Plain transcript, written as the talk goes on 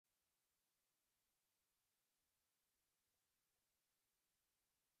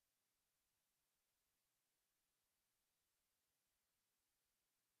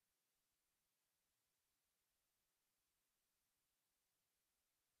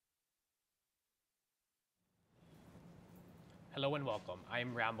Hello and welcome.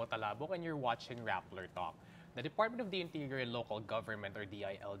 I'm Rambo Talabok and you're watching Rappler Talk. The Department of the Interior and Local Government, or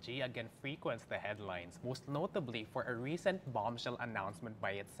DILG, again frequents the headlines, most notably for a recent bombshell announcement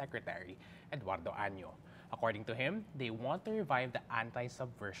by its secretary, Eduardo Año. According to him, they want to revive the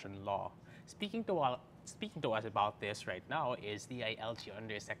anti-subversion law. Speaking to us about this right now is DILG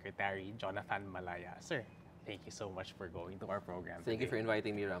Undersecretary Jonathan Malaya. Sir, thank you so much for going to our program today. Thank you for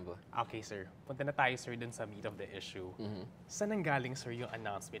inviting me, Rambo. Okay, sir. Punta na tayo, sir, dun sa meat of the issue. Saan nanggaling, sir, yung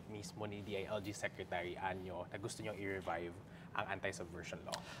announcement mismo ni DILG Secretary Año na gusto niyong i-revive ang anti-subversion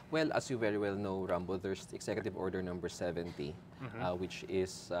law? Well, as you very well know, Rambo, there's Executive Order number 70, which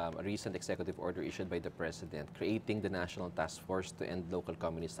is a recent executive order issued by the President creating the National Task Force to End Local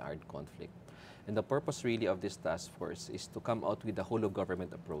Communist Armed Conflict. And the purpose really of this task force is to come out with a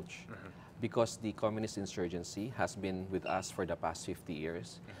whole-of-government approach. Because the communist insurgency has been with us for the past 50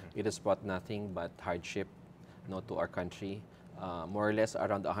 years. It has brought nothing but hardship to our country. More or less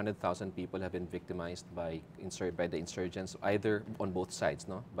around 100,000 people have been victimized by the insurgents, either on both sides,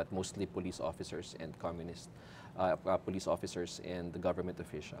 but mostly police officers and communist police officers and the government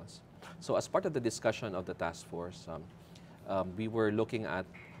officials. So as part of the discussion of the task force, we were looking at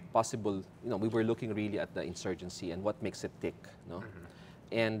possible, we were looking really at the insurgency and what makes it tick,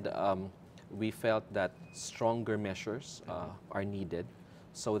 And we felt that stronger measures are needed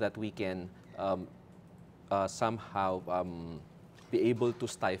so that we can somehow be able to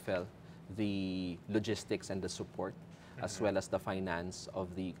stifle the logistics and the support as well as the finance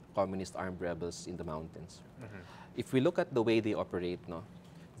of the communist armed rebels in the mountains. If we look at the way they operate,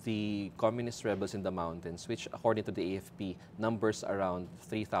 the communist rebels in the mountains, which according to the AFP numbers around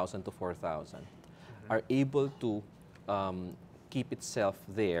 3,000 to 4,000, are able to keep itself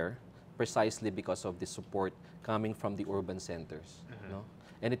there precisely because of the support coming from the urban centers.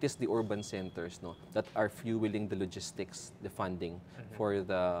 And it is the urban centers that are fueling the logistics, the funding for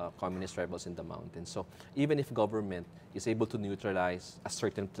the communist rebels in the mountains. So even if government is able to neutralize a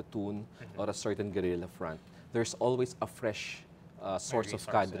certain platoon or a certain guerrilla front, there's always a fresh source of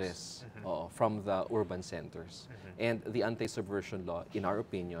cadres from the urban centers. And the anti-subversion law, in our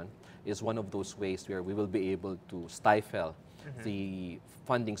opinion, is one of those ways where we will be able to stifle the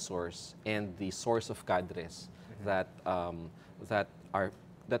funding source and the source of cadres that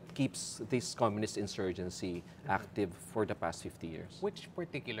keeps this communist insurgency active for the past 50 years. Which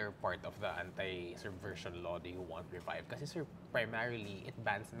particular part of the anti-subversion law do you want revived? Kasi, sir, primarily it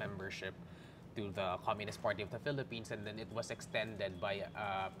bans membership to the Communist Party of the Philippines, and then it was extended by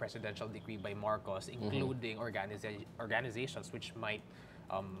a presidential decree by Marcos, including organizations which might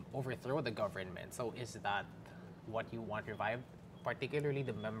overthrow the government. So is that what you want revived, particularly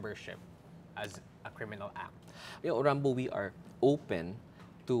the membership as a criminal act? Rambo, we are open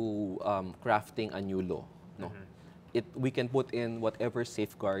to crafting a new law. We can put in whatever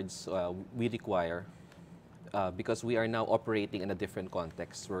safeguards we require because we are now operating in a different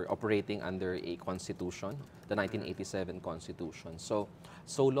context. We're operating under a constitution, the 1987 Constitution. So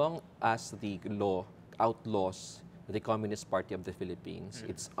long as the law outlaws the Communist Party of the Philippines,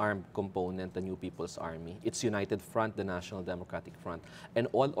 its armed component, the New People's Army, its United Front, the National Democratic Front, and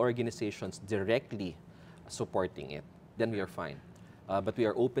all organizations directly supporting it, then we are fine. But we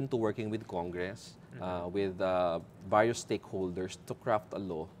are open to working with Congress, with various stakeholders to craft a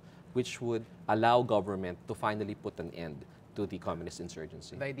law which would allow government to finally put an end to the communist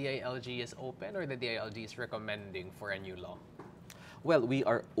insurgency. The DILG is open, or the DILG is recommending for a new law? Well, we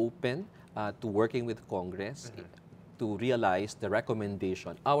are open to working with Congress to realize the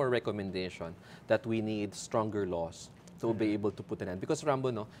recommendation, our recommendation, that we need stronger laws to be able to put an end. Because,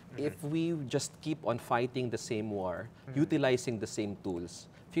 Rambo, if we just keep on fighting the same war, utilizing the same tools,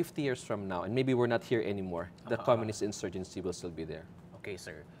 50 years from now, and maybe we're not here anymore, the communist insurgency will still be there. Okay,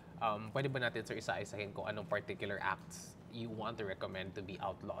 sir. Pwede ba natin, sir, isa-isahin kung anong particular acts you want to recommend to be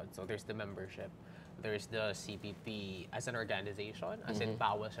outlawed? So there's the membership, there's the CPP as an organization, as in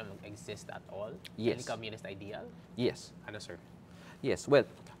bawal siya mag-exist at all? Yes. Any communist ideal? Yes. Ano, sir? Yes. Well,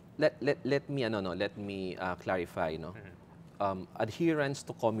 let me clarify. Adherence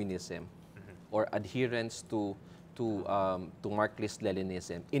to communism or adherence to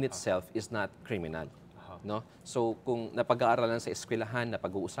Marxist-Leninism in itself is not criminal. So kung napag-aaralan sa eskwelahan na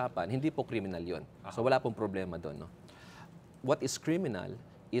pag-uusapan, hindi po criminal 'yon. So wala pong problema doon. What is criminal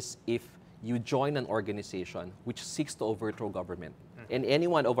is if you join an organization which seeks to overthrow government. And any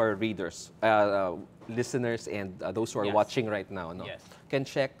one of our readers, listeners, and those who are watching right now can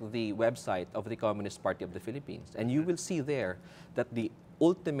check the website of the Communist Party of the Philippines. And you will see there that the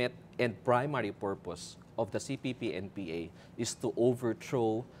ultimate and primary purpose of the CPP-NPA is to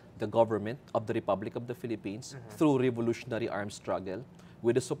overthrow the government of the Republic of the Philippines through revolutionary armed struggle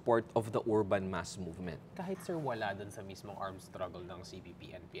with the support of the urban mass movement. Kahit sir, wala dun sa mismong armed struggle ng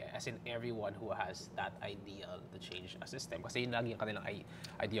CPP-NPI. As in, everyone who has that ideal to change a system. Kasi yun lagi yung kanilang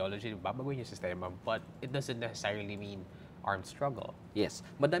ideology, babaguhin yung sistema, but it doesn't necessarily mean armed struggle. Yes.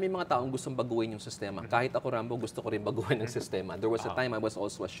 Madami mga taong gustong baguhin yung sistema. Kahit ako, Rambo, gusto ko rin baguhin ng sistema. There was a time I was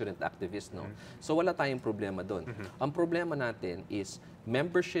also a student activist, no? So wala tayong problema doon. Ang problema natin is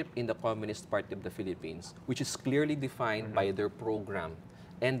membership in the Communist Party of the Philippines, which is clearly defined by their program.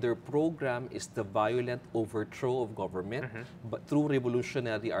 And their program is the violent overthrow of government but through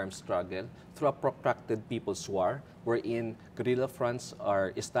revolutionary armed struggle, through a protracted people's war, wherein guerrilla fronts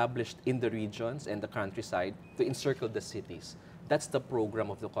are established in the regions and the countryside to encircle the cities. That's the program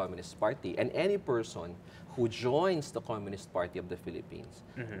of the Communist Party. And any person who joins the Communist Party of the Philippines,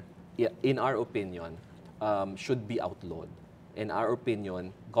 in our opinion, should be outlawed. In our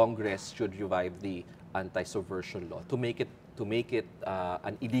opinion, Congress should revive the anti-subversion law to make it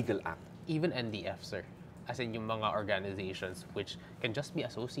an illegal act. Even NDF, sir. As in yung mga organizations which can just be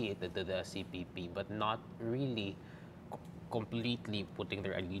associated to the CPP but not really completely putting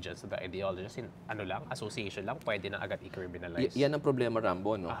their allegiance to the ideology. As in, ano lang, association lang, pwede na agad i-criminalize. Yan ang problema,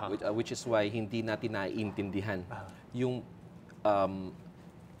 Rambo, no? Which is why hindi natin naiintindihan yung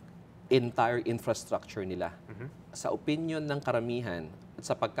entire infrastructure nila. Sa opinion ng karamihan, at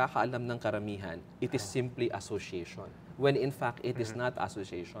sa pagkakaalam ng karamihan, it is simply association. When in fact, it is not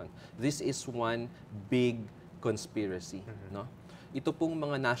association. This is one big conspiracy. No? Ito pong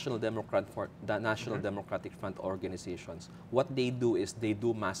mga National Democratic Front organizations, what they do is they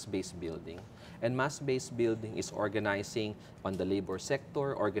do mass-based building. And mass-based building is organizing on the labor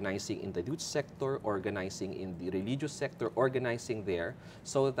sector, organizing in the youth sector, organizing in the religious sector, organizing there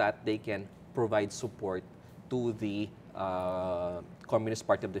so that they can provide support to the Communist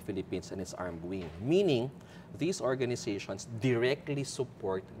Party of the Philippines and its armed wing. Meaning, these organizations directly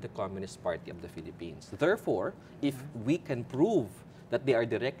support the Communist Party of the Philippines. Therefore, if we can prove that they are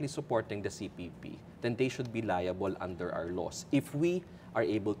directly supporting the CPP, then they should be liable under our laws. If we are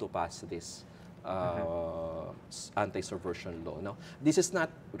able to pass this anti-subversion law. No? This is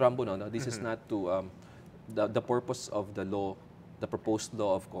not, Rambo, no? This is not to, the purpose of the law, the proposed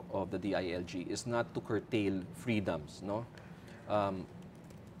law of the DILG is not to curtail freedoms, no?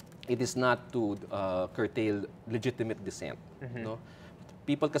 It is not to curtail legitimate dissent, no?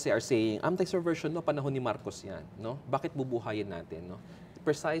 People kasi are saying, anti-subversion, no, panahon ni Marcos yan, no? Bakit bubuhayin natin, no?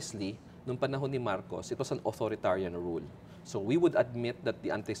 Precisely, nung panahon ni Marcos, it was an authoritarian rule. So we would admit that the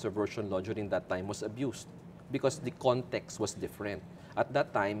anti-subversion law during that time was abused because the context was different. At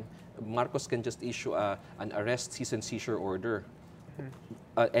that time, Marcos can just issue an arrest, cease and seizure order.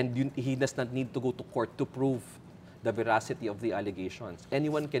 And he does not need to go to court to prove the veracity of the allegations.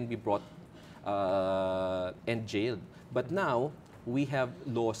 Anyone can be brought and jailed. But now, we have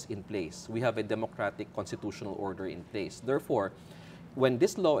laws in place. We have a democratic constitutional order in place. Therefore, when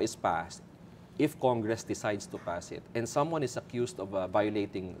this law is passed, if Congress decides to pass it, and someone is accused of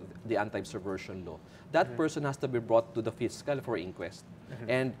violating the anti-subversion law, that person has to be brought to the fiscal for inquest.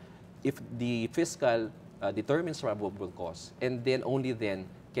 And if the fiscal determines probable cause, and then only then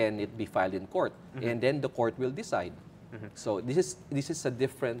can it be filed in court, and then the court will decide. So this is a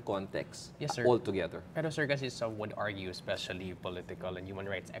different context, yes, sir, altogether. Pero sir, kasi some would argue, especially political and human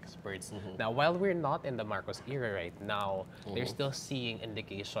rights experts, now while we're not in the Marcos era right now, they're still seeing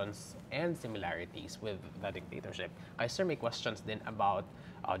indications and similarities with the dictatorship. I sir, may questions then about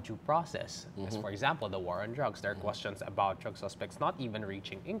due process. As for example, the war on drugs, there are questions about drug suspects not even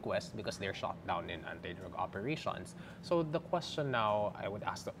reaching inquest because they're shot down in anti-drug operations. So the question now I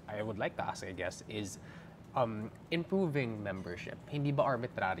would like to ask, I guess, is improving membership. Hindi ba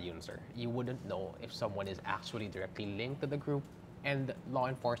arbitrary yun, sir? You wouldn't know if someone is actually directly linked to the group, and law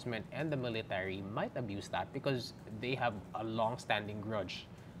enforcement and the military might abuse that because they have a long-standing grudge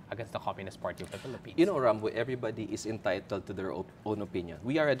against the Communist Party of the Philippines. You know, Rambo, everybody is entitled to their own opinion.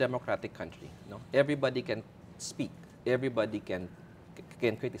 We are a democratic country. No? Everybody can speak. Everybody can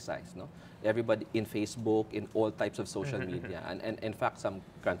criticize. No? Everybody in Facebook, in all types of social media. And in fact, some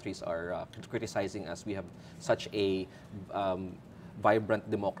countries are criticizing us. We have such a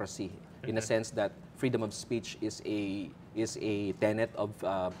vibrant democracy in a sense that freedom of speech is a tenet of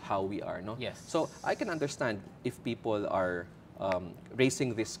how we are. No? Yes. So I can understand if people are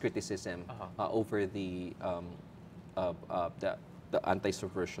raising this criticism over the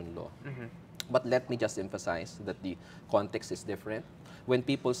anti-subversion law. But let me just emphasize that the context is different. When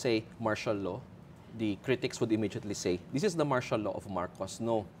people say martial law, the critics would immediately say, this is the martial law of Marcos.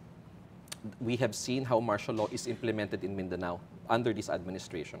 No. We have seen how martial law is implemented in Mindanao. under this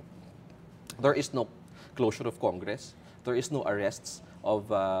administration. There is no closure of Congress. There is no arrests of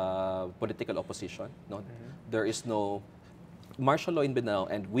political opposition. No? There is no martial law in Mindanao,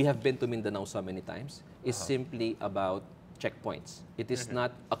 and we have been to Mindanao so many times, is simply about checkpoints. It is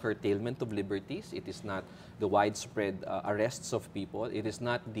not a curtailment of liberties. It is not the widespread arrests of people. It is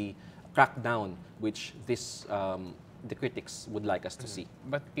not the crackdown which the critics would like us to see.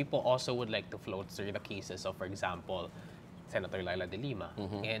 But people also would like to float through the cases of, for example, Senator Laila de Lima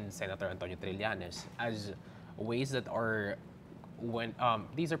and Senator Antonio Trillanes as ways that are when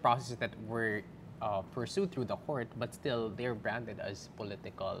these are processes that were pursued through the court, but still they're branded as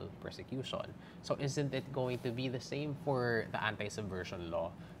political persecution. So isn't it going to be the same for the anti-subversion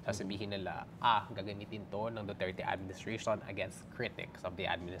law? Sasabihin nila, gagamitin to ng Duterte administration against critics of the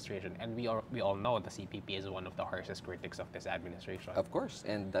administration. And we all know the CPP is one of the harshest critics of this administration. Of course,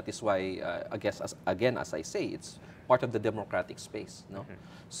 and that is why, I guess, as I say, it's part of the democratic space. No,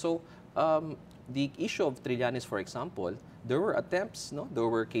 so the issue of Trillanes, for example, there were attempts, no, there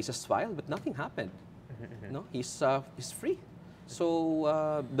were cases filed, but nothing happened. No, he's free.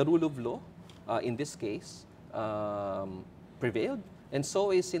 So the rule of law, in this case, prevailed. And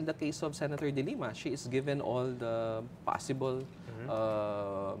so is in the case of Senator De Lima. She is given all the possible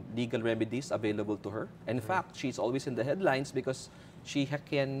legal remedies available to her. And in fact, she's always in the headlines because she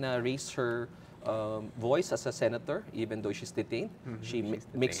can raise her voice as a senator, even though she's detained. She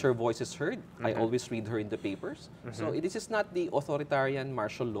makes her voices heard. I always read her in the papers. So this is not the authoritarian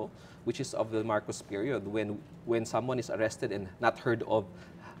martial law, which is of the Marcos period, when someone is arrested and not heard of,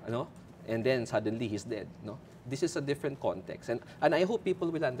 and then suddenly he's dead. No, this is a different context, and I hope people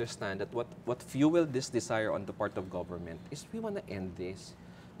will understand that what fueled this desire on the part of government is we want to end this.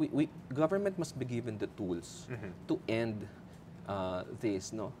 Government must be given the tools to end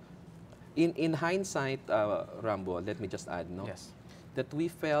this. No, in hindsight, Rambo, let me just add, that we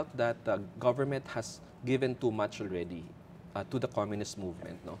felt that government has given too much already to the communist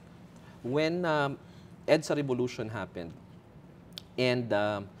movement. No, when EDSA revolution happened and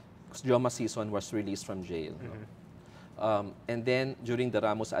Joma Sison was released from jail. And then during the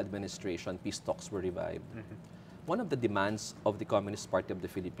Ramos administration, peace talks were revived. One of the demands of the Communist Party of the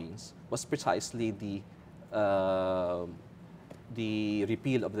Philippines was precisely the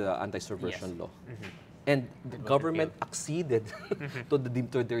repeal of the anti-subversion law. And the government acceded to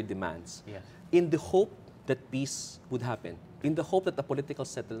their demands in the hope that peace would happen, in the hope that a political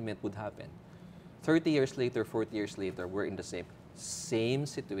settlement would happen. 30 years later, 40 years later, we're in the same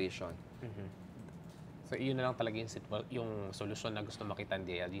situation. So yun na lang talaga yung solusyon na gusto makita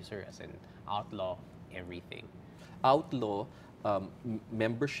ni DLG, sir, as in outlaw everything. Outlaw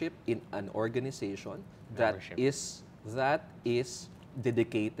membership in an organization that is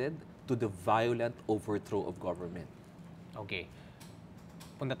dedicated to the violent overthrow of government. Okay.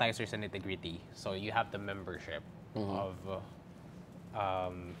 Punta tayo, sir, sa nitty-gritty. So you have the membership of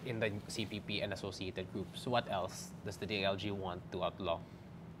in the CPP and associated groups. What else does the DLG want to outlaw?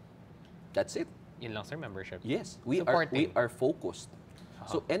 That's it. Yun lang, sir, membership? Yes, we are focused.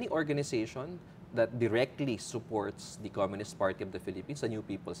 So any organization that directly supports the Communist Party of the Philippines, the New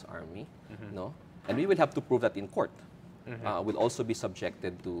People's Army, no, and we will have to prove that in court, will also be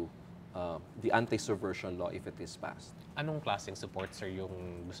subjected to the anti-subversion law if it is passed. Anong klaseng support, sir,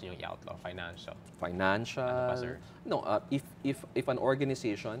 yung gusto nyo i-outlaw? Financial? Financial. Ano pa, sir? No, if an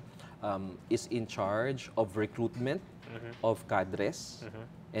organization is in charge of recruitment of cadres,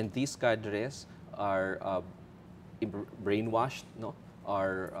 and these cadres are brainwashed, no,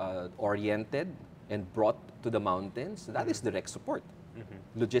 are oriented and brought to the mountains, that is direct support.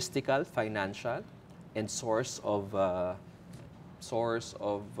 Logistical, financial, and source of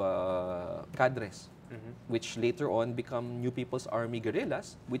cadres, which later on become New People's Army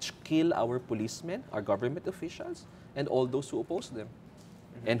guerrillas, which kill our policemen, our government officials, and all those who oppose them,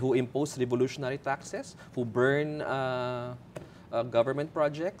 and who impose revolutionary taxes, who burn government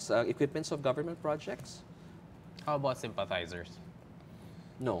projects, equipments of government projects. How about sympathizers?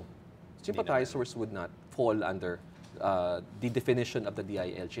 No. Sympathizers would not fall under the definition of the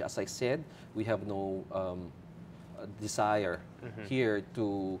DILG. As I said, we have no desire here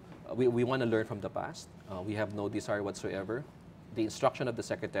to, we want to learn from the past. We have no desire whatsoever. The instruction of the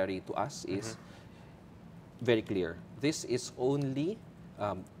Secretary to us is very clear. This is only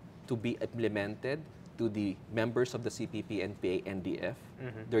to be implemented to the members of the CPP, NPA, NDF,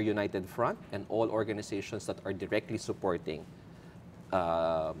 their United Front, and all organizations that are directly supporting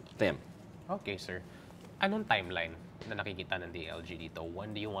them. Okay, sir. Anong timeline na nakikita ng DLG dito?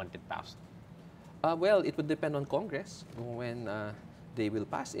 When do you want it passed? Well, it would depend on Congress when they will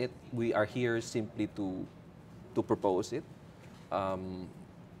pass it. We are here simply to propose it.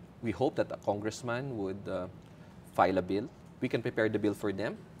 we hope that a congressman would file a bill. We can prepare the bill for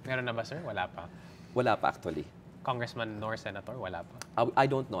them. Meron na ba, sir? Wala pa. Wala pa actually. Congressman nor senator, wala pa. I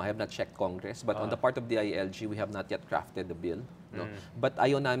don't know. I have not checked Congress. But on the part of the ILG, we have not yet crafted the bill. No? But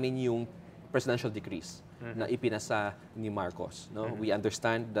ayaw namin yung presidential decrees na ipinasa ni Marcos. No? We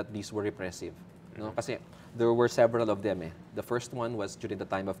understand that these were repressive. No? Kasi there were several of them. The first one was during the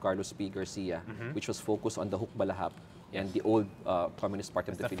time of Carlos P. Garcia, which was focused on the Hukbalahap and the old Communist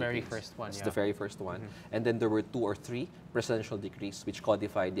Party of the Philippines. The very first one, It's the very first one. And then there were 2 or 3 presidential decrees which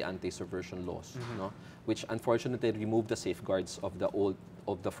codified the anti-subversion laws, no? Which unfortunately removed the safeguards of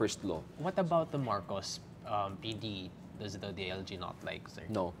the first law. What about the Marcos PD? Does the DLG not like, sir?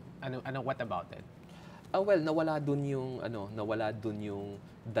 No. What about it? Well, nawala dun yung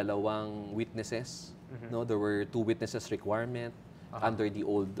dalawang witnesses. No, there were 2 witnesses requirement. Under the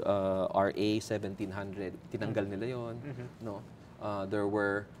old RA 1700, tinanggal nila yon. No, there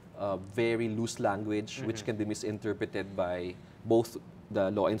were very loose language which can be misinterpreted by both the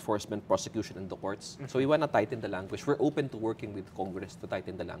law enforcement, prosecution, and the courts. So we want to tighten the language. We're open to working with Congress to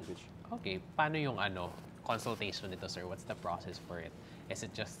tighten the language. Okay, paano yung consultation nito, sir? What's the process for it? Is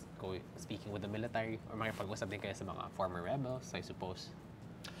it just speaking with the military or makipag-usap din kayo sa mga former rebels, I suppose?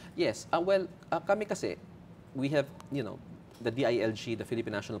 Yes. Kami kasi, we have, the DILG, the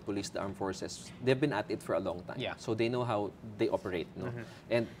Philippine National Police, the Armed Forces, they've been at it for a long time. Yeah. So they know how they operate. No?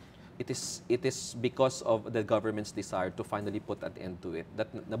 And it is because of the government's desire to finally put an end to it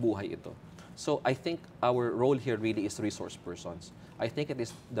that nabuhay ito. So I think our role here really is resource persons. I think it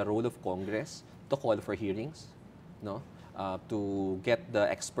is the role of Congress to call for hearings, no, to get the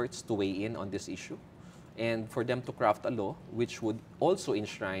experts to weigh in on this issue, and for them to craft a law which would also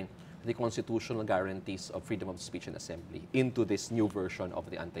enshrine the constitutional guarantees of freedom of speech and assembly into this new version of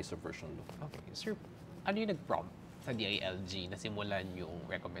the anti-subversion law. Okay. Sir, ano yung nag-prompt sa DILG na simulan yung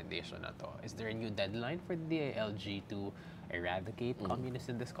recommendation na to? Is there a new deadline for the DILG to eradicate communists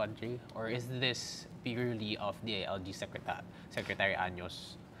in this country? Or is this purely of DILG Secretary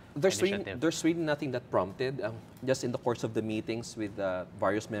Anyo's initiative? There's really nothing that prompted. Just in the course of the meetings with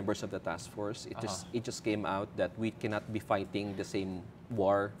various members of the task force, it just came out that we cannot be fighting the same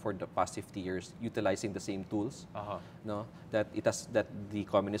war for the past 50 years, utilizing the same tools. No, that the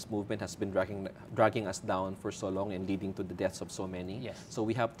communist movement has been dragging us down for so long and leading to the deaths of so many. Yes. So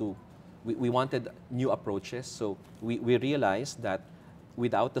we have to. We wanted new approaches. So we realized that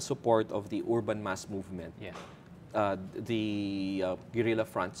without the support of the urban mass movement, the guerrilla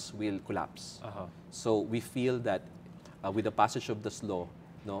fronts will collapse. So we feel that with the passage of this law,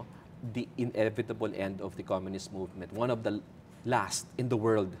 no, the inevitable end of the communist movement, one of the last in the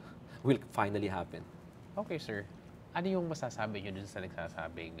world, will finally happen. Okay, sir. Ano yung masasabi nyo dun sa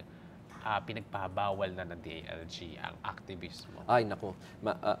nagsasabing pinagpabawal na ng DILG ang activismo? Ay, nako.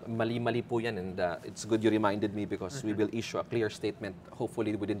 Mali-mali po yan, and it's good you reminded me because we will issue a clear statement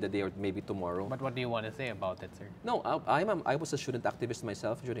hopefully within the day or maybe tomorrow. But what do you want to say about it, sir? No, I was a student activist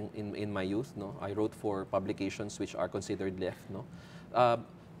myself in my youth. No, I wrote for publications which are considered left. No,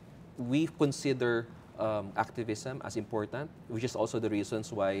 we consider activism as important, which is also the reasons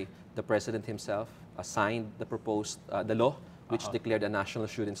why the president himself signed the proposed the law which declared a National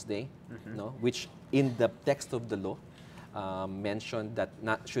Students' Day, no, which in the text of the law mentioned that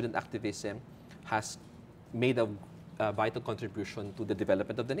student activism has made a vital contribution to the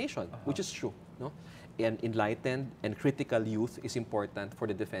development of the nation, which is true. No? And enlightened and critical youth is important for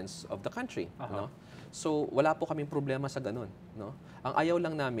the defense of the country. No? So wala po kaming problema sa ganun. No? Ang ayaw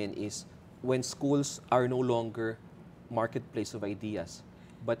lang namin is when schools are no longer marketplace of ideas,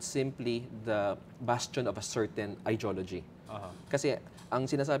 but simply the bastion of a certain ideology. Kasi ang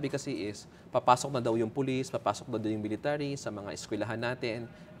sinasabi kasi is, papasok na daw yung police, papasok na daw yung military sa mga eskwelahan natin,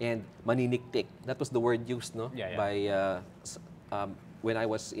 and maniniktik. That was the word used, no? By when I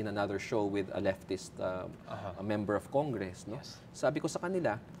was in another show with a leftist a member of Congress, no? Yes. Sabi ko sa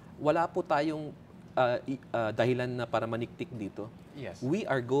kanila, wala po tayong dahilan na para maniktik dito. Yes. We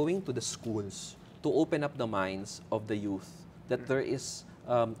are going to the schools to open up the minds of the youth that there is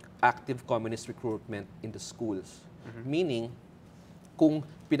active communist recruitment in the schools. Meaning, kung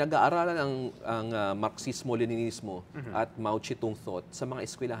pinag-aaralan ang Marxismo-Leninismo at Mao Zedong thought sa mga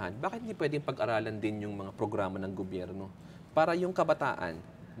eskwelahan, bakit hindi pwedeng pag-aralan din yung mga programa ng gobyerno? Para yung kabataan,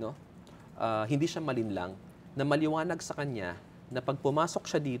 no, hindi siya malinlang, na maliwanag sa kanya na pag pumasok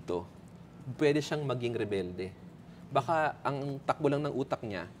siya dito, pwede siyang maging rebelde. Baka ang takbo lang ng utak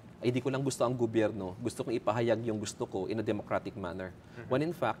niya, ay di ko lang gusto ang gobyerno, gusto kong ipahayag yung gusto ko in a democratic manner. When in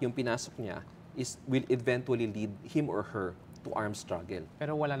fact, yung pinasok niya will eventually lead him or her to armed struggle.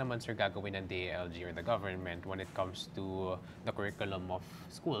 Pero wala naman, sir, gagawin ng DILG or the government when it comes to the curriculum of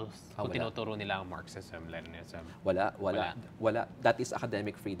schools kung Wala. tinuturo nila ang Marxism, Leninism. Wala. That is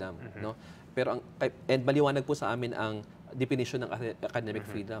academic freedom, no? Pero and maliwanag po sa amin ang definition ng academic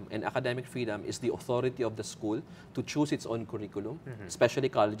freedom. And academic freedom is the authority of the school to choose its own curriculum,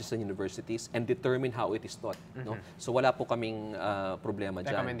 especially colleges and universities, and determine how it is taught. No? So wala po kaming problema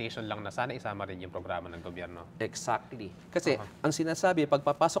dyan. Recommendation lang na sana isama rin yung programa ng gobyerno. Exactly. Kasi ang sinasabi,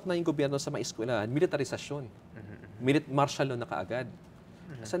 pagpapasok na yung gobyerno sa mga eskwelahan, militarisasyon. Martial law na kaagad.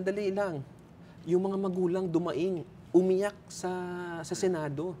 Sandali lang. Yung mga magulang dumaing, umiyak sa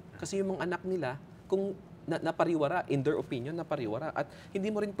Senado. Kasi yung mga anak nila, kung napariwara, in their opinion, napariwara. At hindi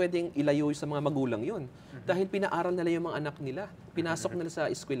mo rin pwedeng ilayo sa mga magulang yun. Dahil pinaaral nila yung mga anak nila. Pinasok nila sa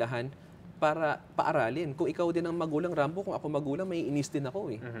eskwelahan para paaralin. Kung ikaw din ang magulang, Rambo, kung ako magulang, may inis din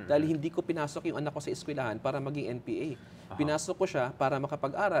ako eh. Dahil hindi ko pinasok yung anak ko sa eskwelahan para maging NPA. Pinasok ko siya para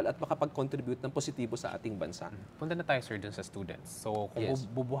makapag-aral at makapag-contribute ng positibo sa ating bansa. Punta na tayo, sir, dun sa students. So, kung Yes.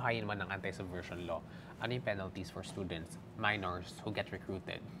 bubuhayin man ng anti-subversion law, ano yung penalties for students, minors who get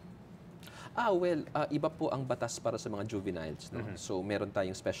recruited? Iba po ang batas para sa mga juveniles, no? So meron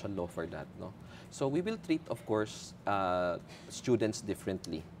tayong special law for that, no? So we will treat, of course, students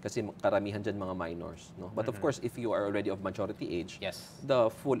differently kasi karamihan dyan mga minors, no? But of course, if you are already of majority age, Yes. the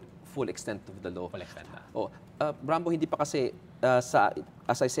full extent of the law. Full extent na. Rambo, hindi pa kasi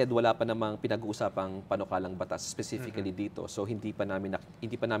as I said, wala pa namang pinag-uusapang panukalang batas specifically dito. So hindi pa namin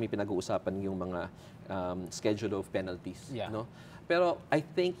pinag-uusapan yung mga schedule of penalties, Yeah. no? Pero I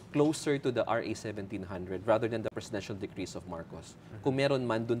think closer to the RA 1700 rather than the presidential decrees of Marcos. Kung meron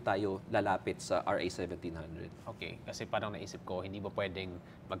man, dun tayo lalapit sa RA 1700. Okay, kasi parang naisip ko, hindi ba pwedeng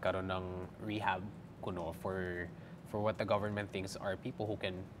magkaroon ng rehab kuno for what the government thinks are people who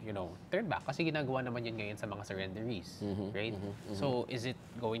can, turn back. Kasi ginagawa naman yun ngayon sa mga surrenderies, right? So, is it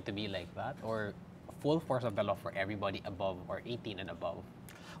going to be like that? Or full force of the law for everybody above or 18 and above?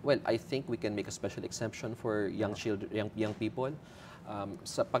 Well, I think we can make a special exemption for young children, young people.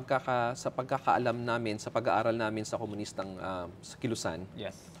 Sa pagkakaalam namin, sa pag-aaral namin sa komunistang sa Kilusan,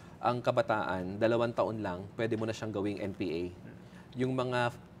 Yes. ang kabataan, 2 taon lang, pwede mo na siyang gawing NPA. Yung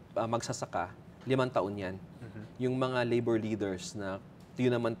mga magsasaka, 5 taon yan. Yung mga labor leaders na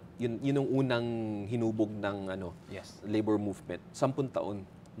yun yung unang hinubog ng Yes. labor movement, 10 taon.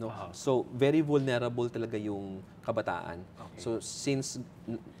 No? So, very vulnerable talaga yung kabataan. Okay. So, since,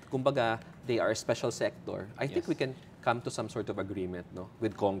 kumbaga, they are a special sector, I think Yes. we can come to some sort of agreement, no,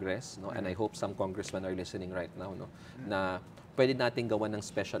 with Congress, no, and I hope some congressmen are listening right now, no, na pwede nating gawan ng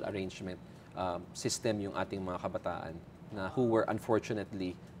special arrangement system yung ating mga kabataan na who were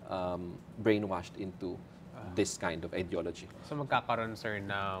unfortunately brainwashed into this kind of ideology. So magkakaroon, sir,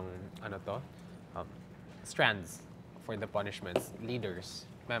 ng strands for the punishments, leaders,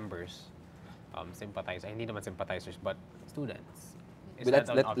 members, sympathizers, hindi naman sympathizers, but students. Is But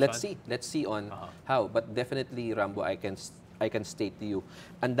that an option? let's see on how. But definitely, Rambo, I can state to you,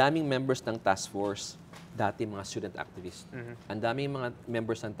 ang daming members ng task force, dati mga student activists. Ang daming mga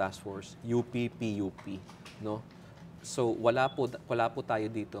members ng task force, UP, PUP, no? So wala po tayo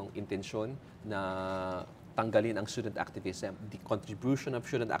ditong intensyon na tanggalin ang student activism. The contribution of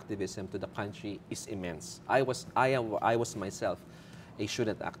student activism to the country is immense. I was myself a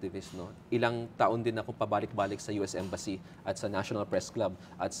student activist, no. Ilang taon din ako pabalik-balik sa US Embassy at sa National Press Club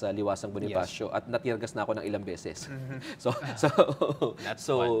at sa Liwasang Bonifacio at natirgas na ako ng ilang beses. So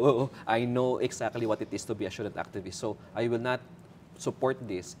I know exactly what it is to be a student activist. So I will not support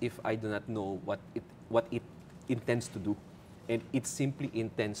this if I do not know what it intends to do. And it simply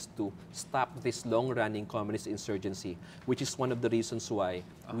intends to stop this long-running communist insurgency, which is one of the reasons why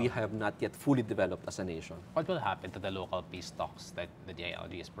we have not yet fully developed as a nation. What will happen to the local peace talks that the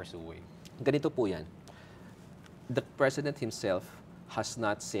DILG is pursuing? Ganito po yan. The President himself has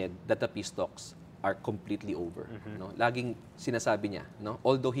not said that the peace talks are completely over. No? Laging sinasabi niya, no?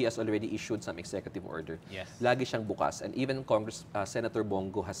 Although he has already issued some executive order, Yes. lagi siyang bukas. And even Senator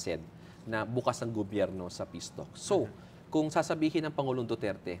Bongo has said na bukas ang gobyerno sa peace talks. So, kung sasabihin ng Pangulong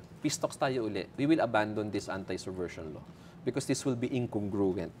Duterte, peace talks tayo uli, we will abandon this anti-subversion law because this will be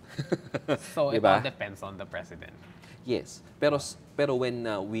incongruent. So it Diba? all depends on the president. Yes. Pero when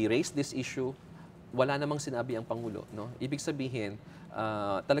we raise this issue, wala namang sinabi ang Pangulo, no? Ibig sabihin,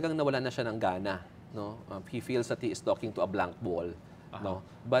 talagang nawala na siya ng gana, no? He feels that he is talking to a blank wall, no?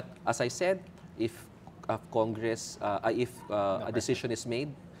 But as I said, if Congress, if a decision is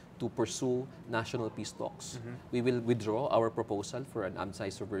made to pursue national peace talks, we will withdraw our proposal for an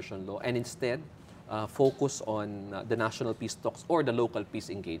anti-subversion law and instead focus on the national peace talks or the local peace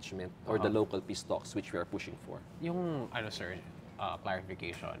engagement or the local peace talks which we are pushing for. Yung, sir,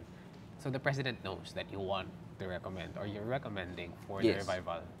 clarification. So the president knows that you want to recommend or you're recommending for the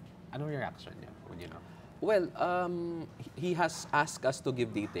revival. Ano yung reaction niya? Would you know? Well, he has asked us to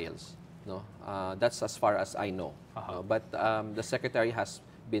give details. No, that's as far as I know. No? But the secretary has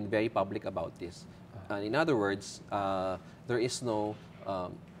been very public about this. In other words, there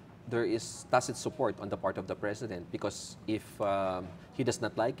is tacit support on the part of the president because if he does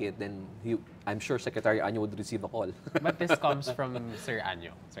not like it, then I'm sure Secretary Anyo would receive a call. But this comes from Sir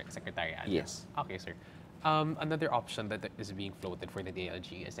Anyo, Secretary Anyo. Yes. Okay, sir. Another option that is being floated for the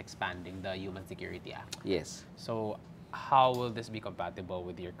DLG is expanding the Human Security Act. Yes. So, how will this be compatible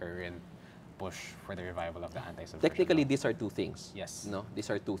with your current push for the revival of the anti-subversion Technically, law? these are two things. Yes. No, these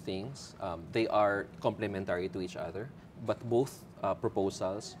are two things. They are complementary to each other, but both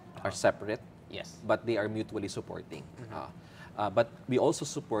proposals are separate. Yes. But they are mutually supporting. But we also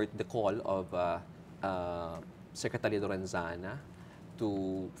support the call of Secretary Lorenzana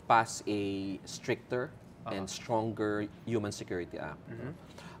to pass a stricter and stronger Human Security Act.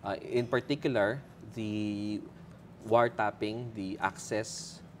 In particular, the wiretapping, the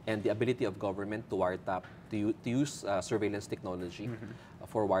access and the ability of government to wiretap, to use surveillance technology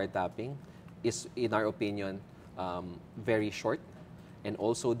for wiretapping is, in our opinion, very short. And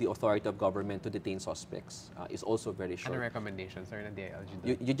also the authority of government to detain suspects is also very short. Ano recommendations, sir, ng DILG?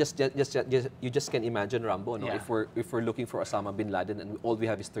 You just can imagine, Rambo, no? Yeah. If we're looking for Osama bin Laden and all we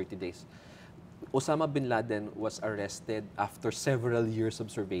have is 30 days. Osama bin Laden was arrested after several years of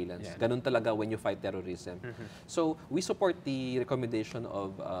surveillance. Yeah. Ganun talaga when you fight terrorism. So we support the recommendation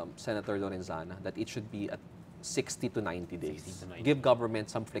of Senator Lorenzana that it should be at 60 to 90 days. 60 to 90. Give government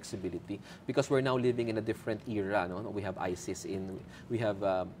some flexibility because we're now living in a different era. No? We have ISIS we have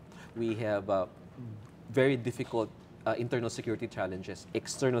very difficult internal security challenges,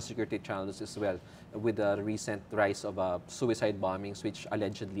 external security challenges as well, with the recent rise of suicide bombings, which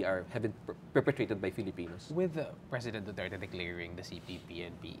allegedly have been perpetrated by Filipinos. With President Duterte declaring the CPP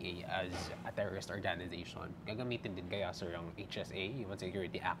and PA as a terrorist organization, gagamitin din kaya, sir, ang HSA, Human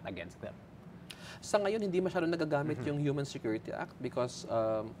Security Act, against them? Sa ngayon, hindi masyadong nagagamit yung Human Security Act because,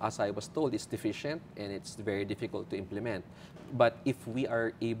 as I was told, it's deficient and it's very difficult to implement. But if we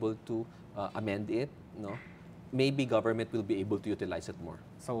are able to amend it, no, maybe government will be able to utilize it more.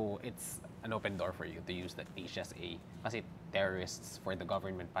 So it's an open door for you to use the HSA kasi terrorists for the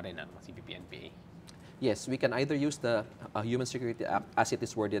government pa rin ang CPP and PA. Yes, we can either use the Human Security Act as it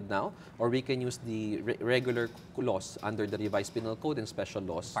is worded now, or we can use the regular laws under the revised penal code and special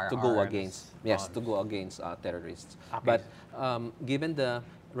laws to go against terrorists. Okay. But given the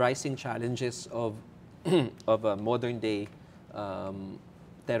rising challenges of modern day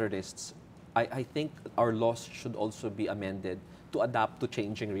terrorists, I think our laws should also be amended to adapt to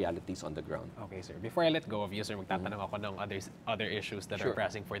changing realities on the ground. Okay, sir. Before I let go of you, sir, magtatanong ako ng other issues that are Sure.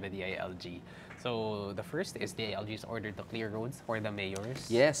 pressing for the DILG. So, the first is DILG's order to clear roads for the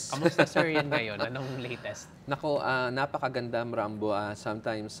mayors. Yes. Kamusta, sir, yun ngayon? Anong latest? Nako, napakaganda, Rambo.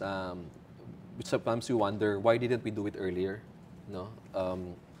 Sometimes we wonder why didn't we do it earlier? No,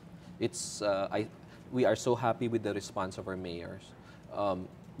 we are so happy with the response of our mayors.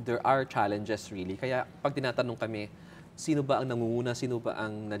 There are challenges really. Kaya pag tinatanong kami, sino ba ang nangunguna, sino ba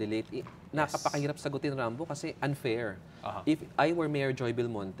ang nalilate? Nakapakahirap sagutin, Rambo, kasi unfair. If I were Mayor Joy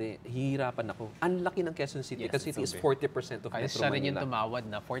Belmonte, hihirapan ako. Ang laki ng Quezon City Yes, kasi it is 40% of Kaya Metro siya rin yung Manila. tumawad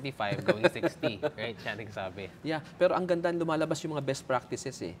na 45 going 60. Right? Siya nagsabi. Yeah, pero ang ganda, lumalabas yung mga best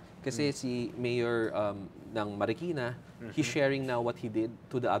practices eh. Kasi si Mayor ng Marikina, he's sharing now what he did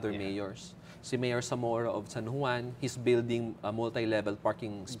to the other mayors. Si Mayor Zamora of San Juan, he's building multi-level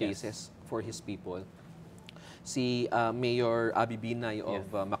parking spaces for his people. Si Mayor Abby Binay of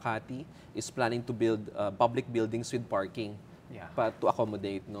Makati is planning to build public buildings with parking to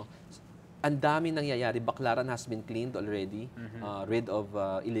accommodate. No? Ang dami nangyayari. Baclaran has been cleaned already, rid of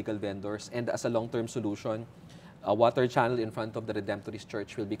illegal vendors. And as a long-term solution, a water channel in front of the Redemptorist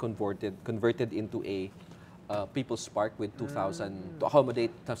Church will be converted into a People's Park with 2,000 to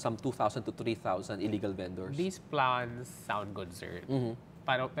accommodate some 2,000 to 3,000 illegal vendors. These plans sound good, sir.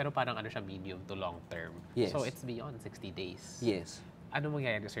 Pero parang ano siya, medium to long term. Yes. So it's beyond 60 days. Yes. Ano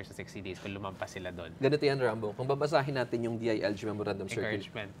mangyayari, sir, sa 60 days kung lumampas sila doon? Ganito yan, Rambo. Kung babasahin natin yung DILG Memorandum Circular,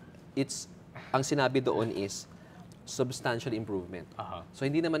 Encouragement. ang sinabi doon is substantial improvement. So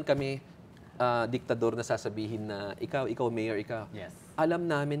hindi naman kami diktador na sasabihin na ikaw mayor, ikaw. Yes. Alam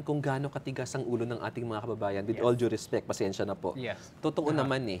namin kung gaano katigas ang ulo ng ating mga kababayan. With all due respect, pasensya na po. Yes. Totoo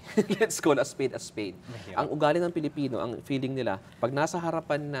naman eh. Let's call a spade a spade. Mahirap. Ang ugali ng Pilipino, ang feeling nila, pag nasa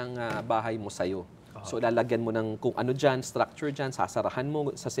harapan ng bahay mo sa'yo, So lalagyan mo ng kung ano dyan, structure dyan, sasarahan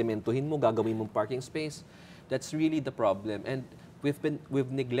mo, sasementuhin mo, gagawin mong parking space. That's really the problem. And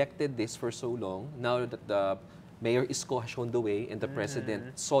we've neglected this for so long. Now that the Mayor Isko has shown the way and the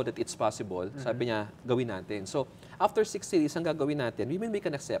President saw that it's possible, sabi niya, gawin natin. So after 60 days, ang gagawin natin, we will make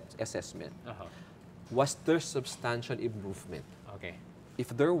an assessment. Was there substantial improvement? Okay.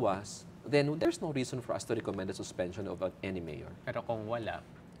 If there was, then there's no reason for us to recommend the suspension of any mayor. Pero kung wala,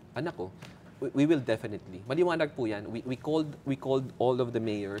 Anak ko, we will definitely. Maliwanag po yan. We called all of the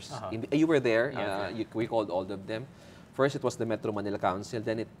mayors. You were there. We called all of them. First, it was the Metro Manila Council.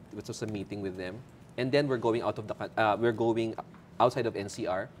 Then it was a meeting with them. And then we're going outside of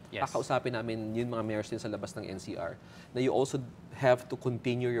NCR. Yes. Kakausapin namin yung mga mayors din sa labas ng NCR na you also have to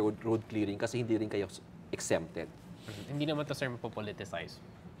continue your road clearing kasi hindi rin kayo exempted. Hindi naman to, sir, mapopoliticize.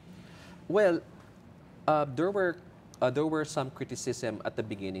 Well, there were some criticism at the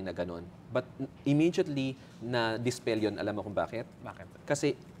beginning na ganun. But immediately na dispel yun, alam mo kung bakit? Bakit?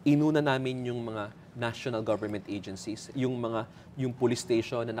 Kasi inuna namin yung mga national government agencies, yung police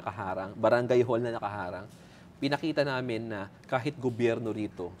station na nakaharang, barangay hall na nakaharang. Pinakita namin na kahit gobyerno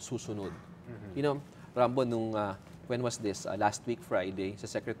rito, susunod. You know, Rambo, when was this? Last week, Friday, sa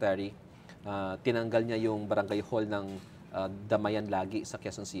secretary, tinanggal niya yung barangay hall ng Damayan Lagi sa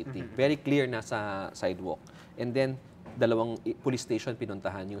Quezon City. Very clear na sa sidewalk. And then, dalawang police station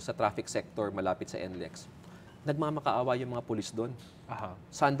pinuntahan, yung sa traffic sector malapit sa NLEX. Nagmamakaawa yung mga police doon.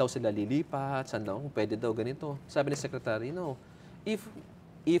 Saan daw sila lilipat? Saan daw? Pwede daw ganito. Sabi ni Secretary, no,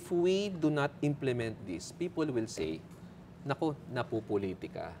 if we do not implement this, people will say, naku,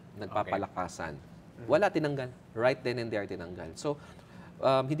 napupolitika, nagpapalakasan. Wala, tinanggal. Right then and there, tinanggal. So,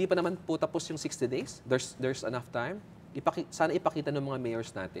 hindi pa naman po tapos yung 60 days. There's enough time. Sana ipakita ng mga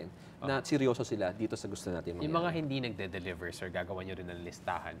mayors natin na seryoso sila dito sa gusto natin mangyari. Yung mga hindi nagde-deliver, sir, gagawa nyo rin ng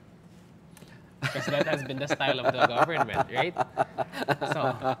listahan. Because that has been the style of the government, right? So,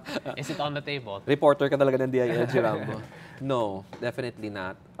 is it on the table? Reporter ka talaga ng DILG, Rambo. No, definitely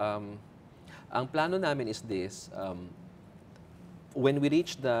not. Ang plano namin is this. When we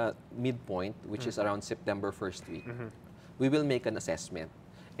reach the midpoint, which is around September 1st week, we will make an assessment.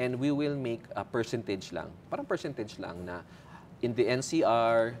 And we will make a percentage lang, parang percentage lang na in the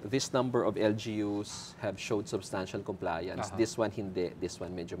NCR, this number of LGUs have showed substantial compliance. This one hindi, this one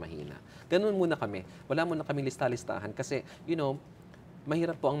medyo mahina. Ganun muna kami. Wala muna kami lista-listahan kasi, you know,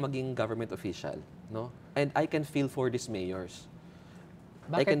 mahirap po ang maging government official, no? And I can feel for these mayors.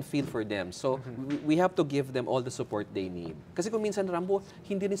 I can feel for them. So, we have to give them all the support they need. Kasi kung minsan, Rambo,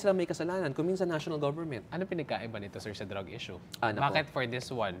 hindi rin sila may kasalanan. Kung minsan, national government. Ano pinagkaiba nito, sir, sa drug issue? Nako. Bakit for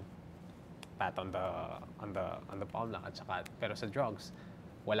this one, pat on the palm lang, at saka, pero sa drugs,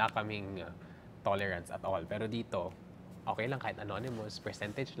 wala kaming tolerance at all. Pero dito, okay lang kahit anonymous,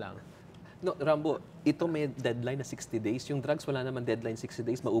 percentage lang. No, Rambo, ito may deadline na 60 days. Yung drugs, wala naman deadline 60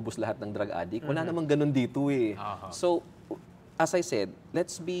 days, maubos lahat ng drug addict. Wala naman ganun dito eh. So, as I said,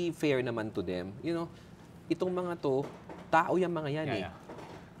 let's be fair naman to them. You know, itong mga to, tao yung mga yan eh.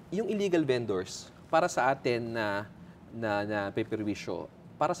 Yung illegal vendors, para sa atin na peperwisyo,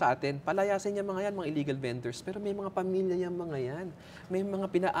 para sa atin, palayasin yung mga yan, mga illegal vendors. Pero may mga pamilya yung mga yan. May mga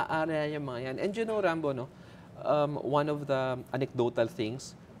pinaaarya yung mga yan. And you know, Rambo, no, one of the anecdotal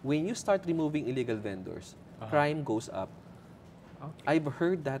things, when you start removing illegal vendors, crime goes up. I've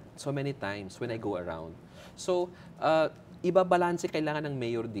heard that so many times when I go around. So, ibabalanse kailangan ng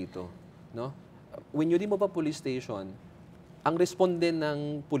mayor dito, no? When you remove a police station, ang responde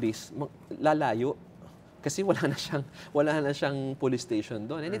ng police lalayo kasi wala na siyang police station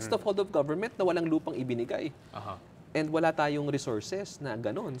doon. And it's the fault of government na walang lupang ibinigay. And wala tayong resources na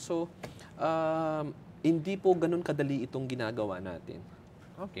ganun. So, hindi po ganun kadali itong ginagawa natin.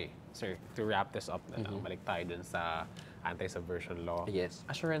 Okay. Sir, to wrap this up na lang, balik tayo dun sa anti-subversion law. Yes.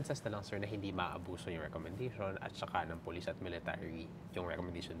 Assurances na lang, sir, na hindi maabuso yung recommendation at saka ng police at military yung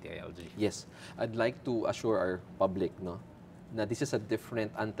recommendation ng DILG. Yes. I'd like to assure our public, no, na this is a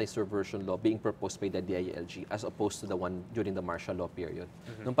different anti-subversion law being proposed by the DILG as opposed to the one during the martial law period.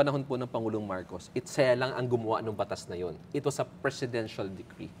 Noong panahon po ng Pangulong Marcos, siya lang ang gumawa ng batas na yon. It was a presidential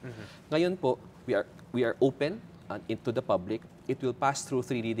decree. Ngayon po, we are open into the public. It will pass through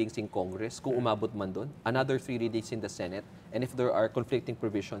 3 readings in Congress kung umabot man doon. Another 3 readings in the Senate. And if there are conflicting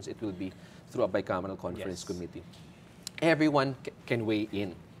provisions, it will be through a bicameral conference committee. Everyone can weigh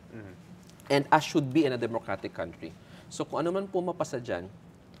in. And as should be in a democratic country. So kung ano man po mapasa dyan,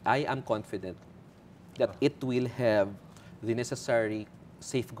 I am confident that it will have the necessary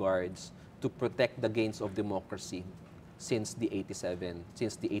safeguards to protect the gains of democracy since the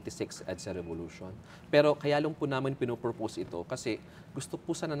 86 EDSA Revolution. Pero kaya lang po namin pinopropose ito kasi gusto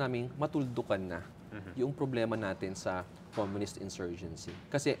po sana namin matuldukan na yung problema natin sa communist insurgency.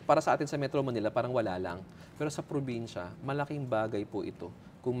 Kasi para sa atin sa Metro Manila, parang wala lang. Pero sa probinsya, malaking bagay po ito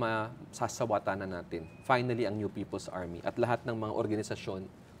kung masasawatan na natin finally ang New People's Army at lahat ng mga organisasyon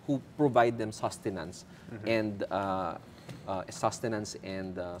who provide them sustenance and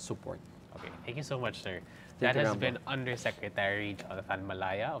support. Okay, thank you so much, sir. Thank That you, has Rambo. been Undersecretary Jonathan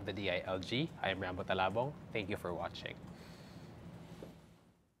Malaya of the DILG. I am Rambo Talabong. Thank you for watching.